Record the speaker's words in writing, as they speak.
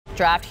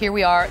draft. Here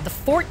we are, the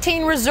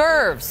 14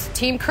 reserves.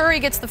 Team Curry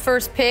gets the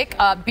first pick.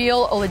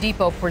 Beal,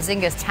 Oladipo,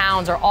 Porzingis,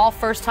 Towns are all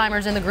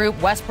first-timers in the group.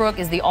 Westbrook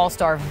is the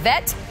all-star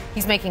vet.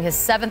 He's making his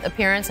 7th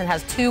appearance and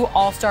has 2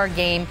 all-star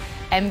game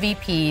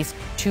MVPs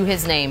to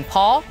his name.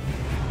 Paul?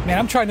 Man,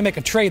 I'm trying to make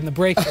a trade in the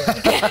break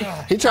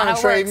here. He's trying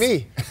to trade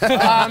me.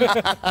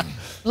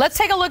 Let's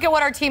take a look at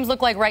what our teams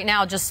look like right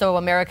now, just so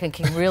America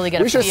can really get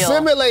a feel. We should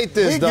simulate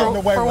this,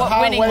 though. For what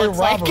winning looks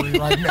robbery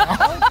like. right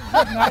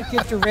now. Not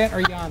give Durant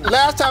or Giannis.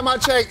 Last time I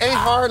checked, ain't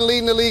Harden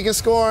leading the league in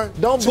scoring.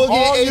 Don't boogie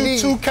all AD.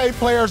 you 2K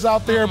players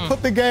out there,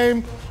 put the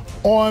game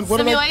on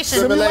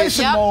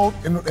simulation Yep. mode,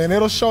 and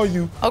it'll show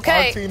you our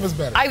team is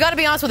better. I've got to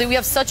be honest with you. We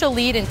have such a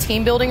lead in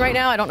team building right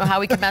now. I don't know how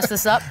we can mess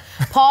this up.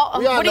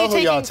 Paul, what are you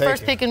taking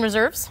first pick in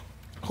reserves?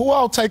 Who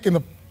I'll take in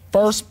the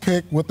first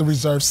pick with the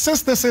reserves?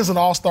 Since this is an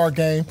all-star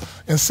game,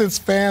 and since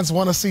fans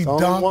want to see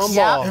dunks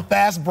and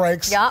fast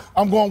breaks,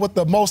 I'm going with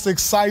the most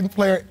exciting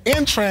player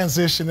in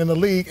transition in the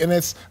league, and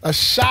it's a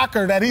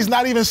shocker that he's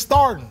not even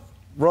starting.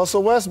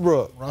 Russell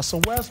Westbrook.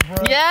 Russell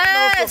Westbrook.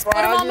 Yes, put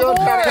him on the board.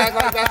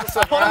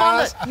 Put him on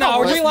the. No,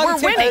 we're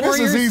winning. This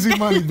is easy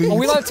money, B. Are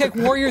we allowed to take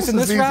Warriors in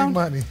this round?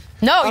 Money.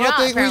 No, I don't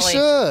think we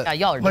should. Yeah,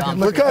 y'all are dumb.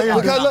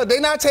 Because look,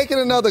 they're not taking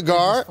another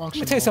guard. Let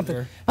me tell you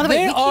something. By the way,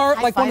 They are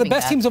like one of the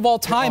best teams of all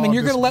time, and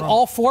you're going to let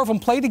all 4 of them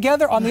play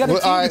together on the other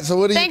team? All right, so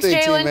what do you Thanks,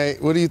 think, Jalen.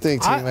 teammate? What do you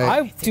think,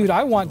 teammate? Dude,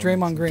 I want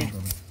Draymond Green.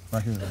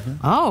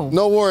 Oh.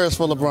 No Warriors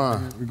for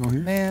LeBron. We go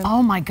here. Man.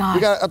 Oh, my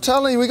God. I'm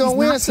telling you, we're going to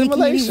win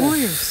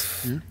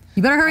simulation.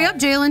 You better hurry up,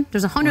 Jalen.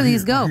 There's 100 of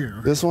these. Go.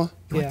 This one?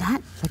 Yeah.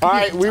 All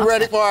right, we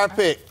ready for our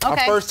pick. Our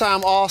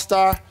first-time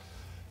All-Star.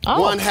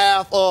 One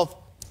half of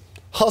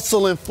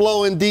Hustle and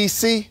Flow in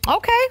D.C.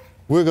 Okay.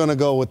 We're going to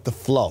go with the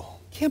flow.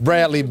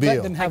 Bradley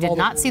Beal. I did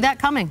not see that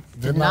coming.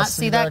 Did not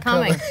see that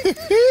coming.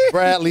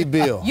 Bradley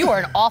Beal. You are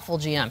an awful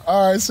GM.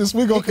 All right, since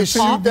we're going to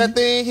continue that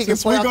thing, he can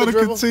since we're going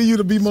to continue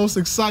to be most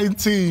exciting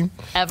team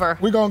ever.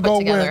 We're going to go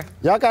with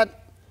y'all got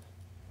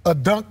a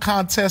dunk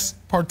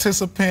contest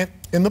participant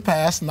in the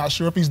past. Not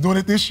sure if he's doing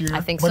it this year.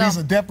 I think but so.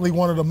 He's definitely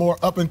one of the more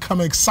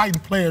up-and-coming,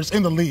 exciting players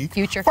in the league.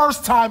 Future.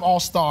 First-time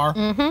All-Star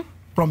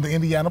from the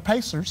Indiana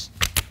Pacers.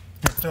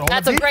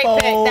 That's a great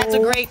pick. That's a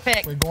great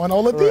pick. We're going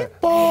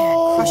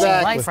Oladipo.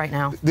 Crushing life right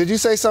now. Did you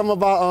say something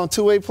about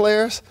two-way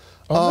players?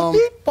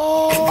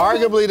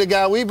 Arguably, the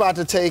guy we about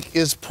to take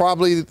is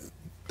probably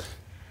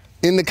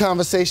in the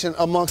conversation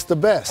amongst the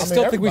best. I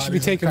still think we should be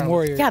taking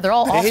Warriors. Yeah, they're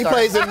all all-stars. He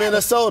plays in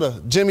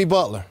Minnesota. Jimmy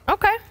Butler.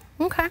 Okay.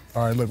 Okay.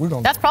 All right, look, we're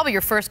going. That's probably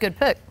your first good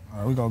pick. All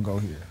right, we're going to go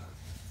here.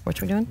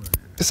 What we doing?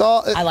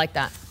 I like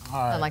that. All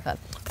right. I like that.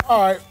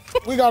 All right,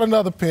 we got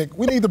another pick.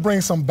 We need to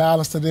bring some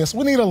balance to this.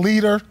 We need a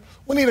leader.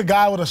 We need a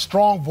guy with a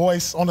strong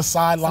voice on the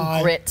sideline.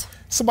 Some grit.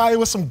 Somebody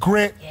with some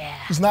grit. Yeah.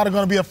 Who's not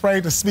going to be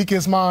afraid to speak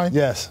his mind.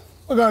 Yes.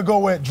 We're going to go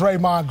with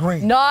Draymond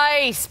Green.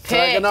 Nice pick.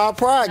 Dragging our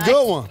pride. Nice.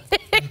 Good one.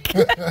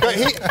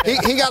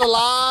 he got a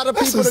lot of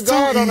people to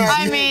guard on that.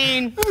 I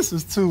mean, this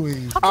is too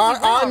easy.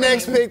 Our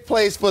next pick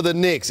plays for the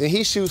Knicks, and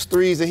he shoots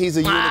threes, and he's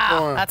a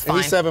unicorn. That's fine.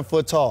 And he's 7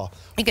 foot tall.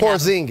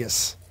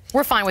 Porzingis.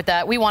 We're fine with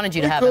that. We wanted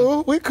you to have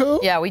him. We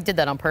cool. Yeah, we did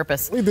that on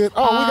purpose. We did.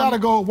 Oh, we got to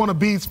go with one of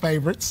B's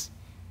favorites.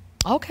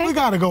 Okay. We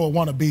got to go with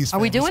one of B's favorites. Are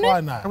we doing it?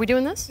 Why not? Are we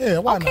doing this? Yeah,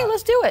 why not? Okay,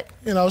 let's do it.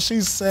 You know,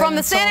 she's from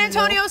the San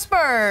Antonio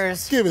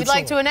Spurs. We'd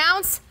like to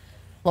announce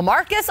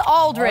LaMarcus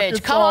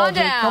Aldridge. Come on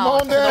down. Come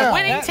on down. The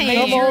winning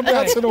team. Come on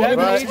down to the winning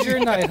team. That made your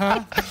night,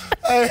 huh?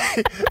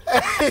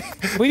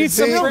 We need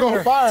some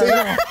go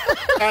fire.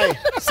 Hey,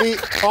 see,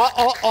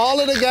 all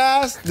of the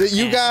guys that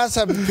you guys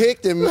have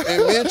picked and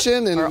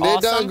mentioned, and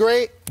they've done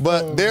great,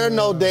 but they're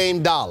no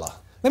Dame Dollar.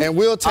 And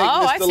we'll take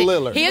Mr.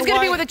 Lillard. He is going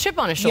to be with a chip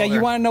on his shoulder. Yeah,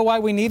 you want to know why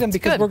we need him?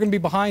 Because we're going to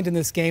be behind in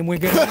this game. We're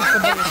going to need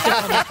somebody with a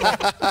chip on his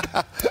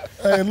shoulder.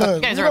 Hey, look.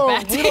 You guys are a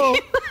bad team.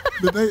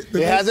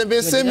 It hasn't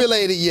been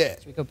simulated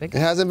yet. It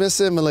hasn't been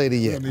simulated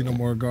yet. We don't need no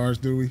more guards,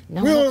 do we?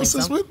 No, I don't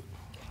think so.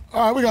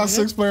 All right, we got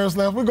 6 players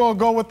left. We're going to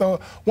go with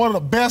one of the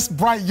best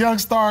bright young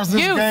stars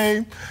this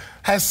game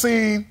has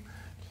seen.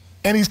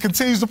 And he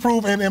continues to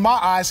prove, and in my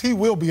eyes, he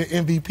will be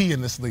an MVP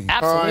in this league.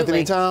 Absolutely.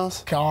 Anthony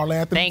Towns. Karl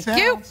Anthony Towns.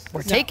 Thank you.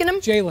 We're taking him.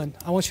 Jalen,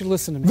 I want you to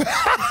listen to me.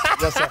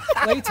 Yes, sir.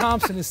 Klay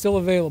Thompson is still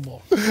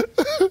available.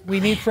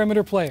 We need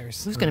perimeter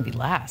players. Who's going to be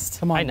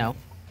last? Come on. I know.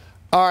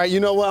 All right, you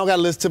know what? I've got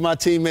to listen to my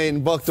teammate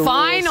and buck the rules.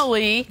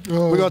 Finally.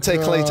 We're going to take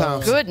Klay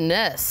Thompson.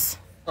 Goodness.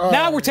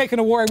 Now we're taking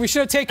a Warrior. We should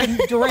have taken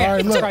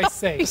Durant, for Christ's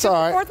sake. It's all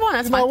right. Fourth one.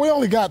 That's No, fine. we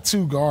only got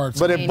 2 guards.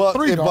 But it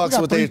bucks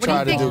what they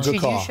try to do.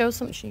 Good call.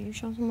 Should you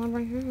show some love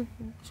right here?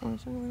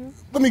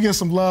 Let me give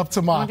some love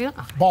to my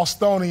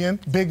Bostonian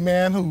big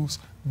man who's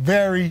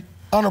very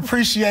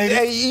unappreciated.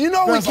 Hey, you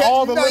know we can't.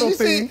 all the little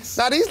things.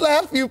 Now these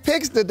last few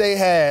picks that they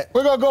had.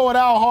 We're gonna go with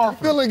Al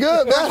Horford. Feeling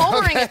good. We're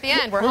homering at the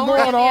end. We're going homering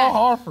at the end.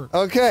 Al Horford.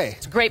 Okay.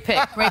 It's a great pick.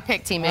 Great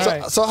pick,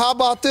 teammate. So how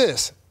about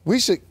this? We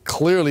should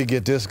clearly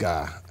get this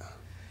guy.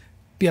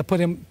 Yeah, put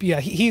him. Yeah,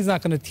 he's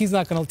not gonna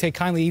take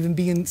kindly even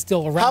being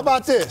still around. How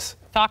about this?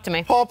 Talk to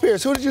me. Paul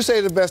Pierce. Who did you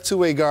say the best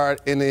two-way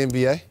guard in the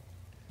NBA?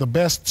 The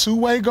best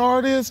two-way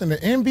guard is in the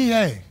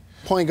NBA.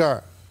 Point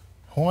guard.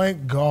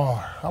 Point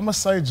guard. I'm going to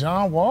say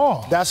John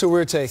Wall. That's who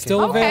we're taking.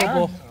 Still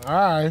available. All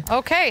right.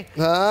 Okay.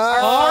 All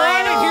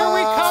right, here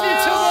we come to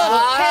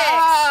the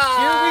picks.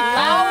 Here we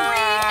come. Lowry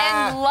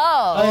and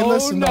Love. Hey,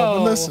 listen,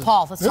 no. Listen.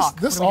 Paul, let's talk.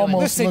 This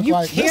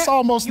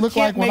almost looked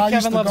like when I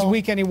used Kevin to Love's go.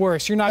 week any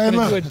worse. You're not going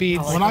to do it,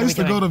 Beads. When I used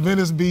to go to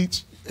Venice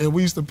Beach and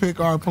we used to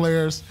pick our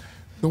players,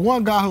 the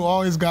one guy who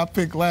always got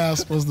picked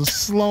last was the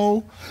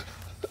slow,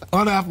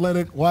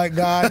 unathletic white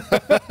guy.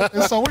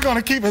 And so we're going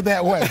to keep it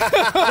that way.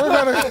 We're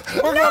going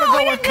to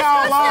go with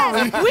Kyle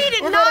Lowry. We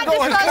did not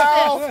discuss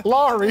Kyle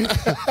Lowry.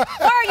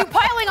 Why are you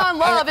piling on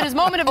Love in his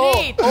moment of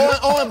need?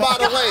 And by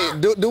the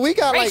way, do we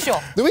got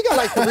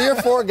like 3 or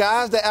 4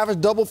 guys that average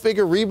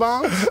double-figure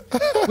rebounds?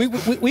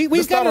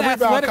 We've got an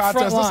athletic front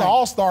line. It's an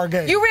all-star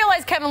game. You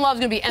realize Kevin Love's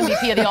going to be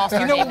MVP of the All-Star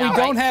game. You know what we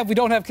don't have? We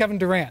don't have Kevin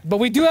Durant, but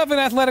we do have an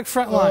athletic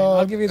front line.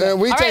 I'll give you that.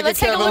 And we take let's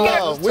take a Kevin look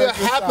at Love. We'll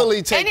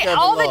happily take Kevin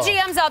all Love. the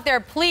GMs out there,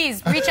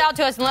 please reach out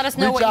to us and let us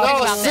know what you think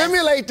about this.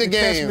 Simulate the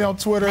Catch game. me on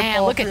Twitter.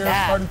 Man, look at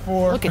that.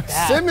 34. Look at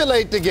that.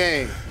 Simulate the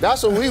game.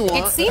 That's what we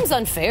want. It seems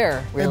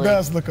unfair, really. It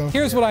does look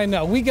unfair. Here's what I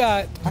know.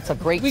 That's a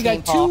great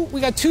team, Paul.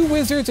 We got 2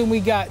 Wizards and we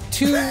got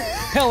 2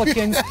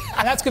 Pelicans,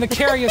 and that's going to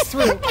carry us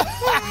through.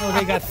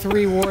 They got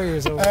 3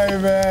 Warriors over there.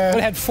 Hey, man.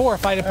 Would have had 4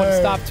 if I didn't put a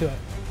stop to it.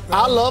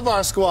 I love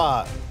our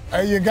squad.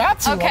 Hey, you got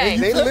to. Okay.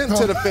 They limped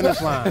to the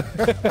finish line.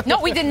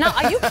 No, we did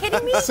not. Are you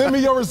kidding me? Send me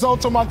your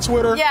results on my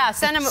Twitter. Yeah,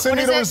 send them. Send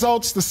me the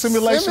results, the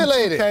simulation.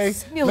 Simulate it. Okay.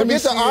 Let me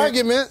get the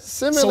argument.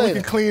 Simulate so we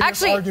can clean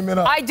this argument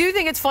up. I do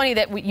think it's funny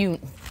that you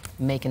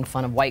making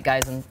fun of white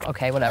guys and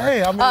okay, whatever.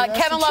 Hey, I mean,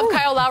 Kevin Love,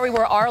 Kyle Lowry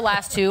were our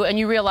last 2, and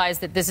you realize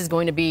that this is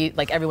going to be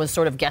like everyone's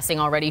sort of guessing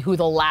already who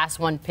the last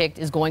one picked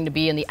is going to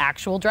be in the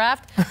actual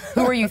draft.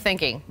 Who are you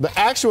thinking? The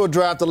actual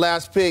draft, the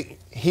last pick,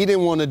 he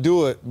didn't want to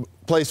do it.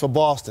 Plays for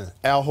Boston,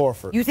 Al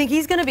Horford. You think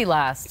he's going to be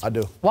last? I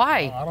do.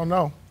 Why? I don't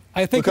know.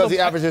 I think because he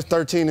averages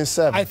 13 and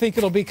 7. I think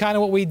it'll be kind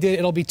of what we did.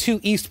 It'll be 2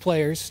 East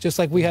players, just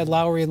like we had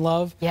Lowry and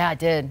Love. Yeah, I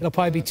did. It'll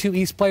probably be 2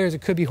 East players.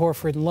 It could be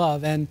Horford and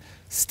Love. And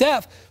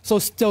Steph, so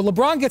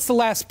LeBron gets the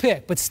last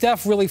pick, but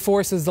Steph really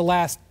forces the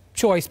last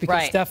choice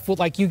because Steph,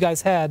 like you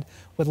guys had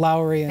with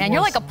Lowry and Man,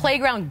 you're like a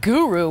playground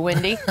guru,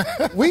 Wendy.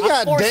 We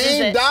got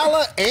Dame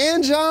Dollar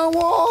and John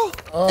Wall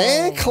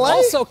and Clay.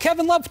 Also,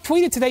 Kevin Love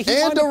tweeted today he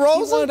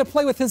wanted to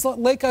play with his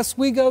Lake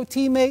Oswego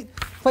teammate,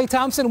 Klay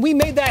Thompson. We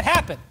made that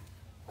happen.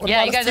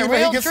 Yeah, you guys are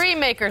real dream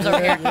makers over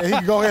here. Yeah, he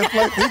can go ahead and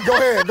play. He can go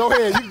ahead. Go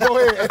ahead. You can go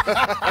ahead.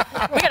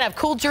 We're going to have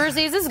cool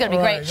jerseys. This is going to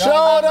be great.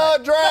 Show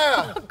the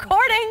draft.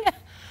 According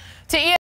to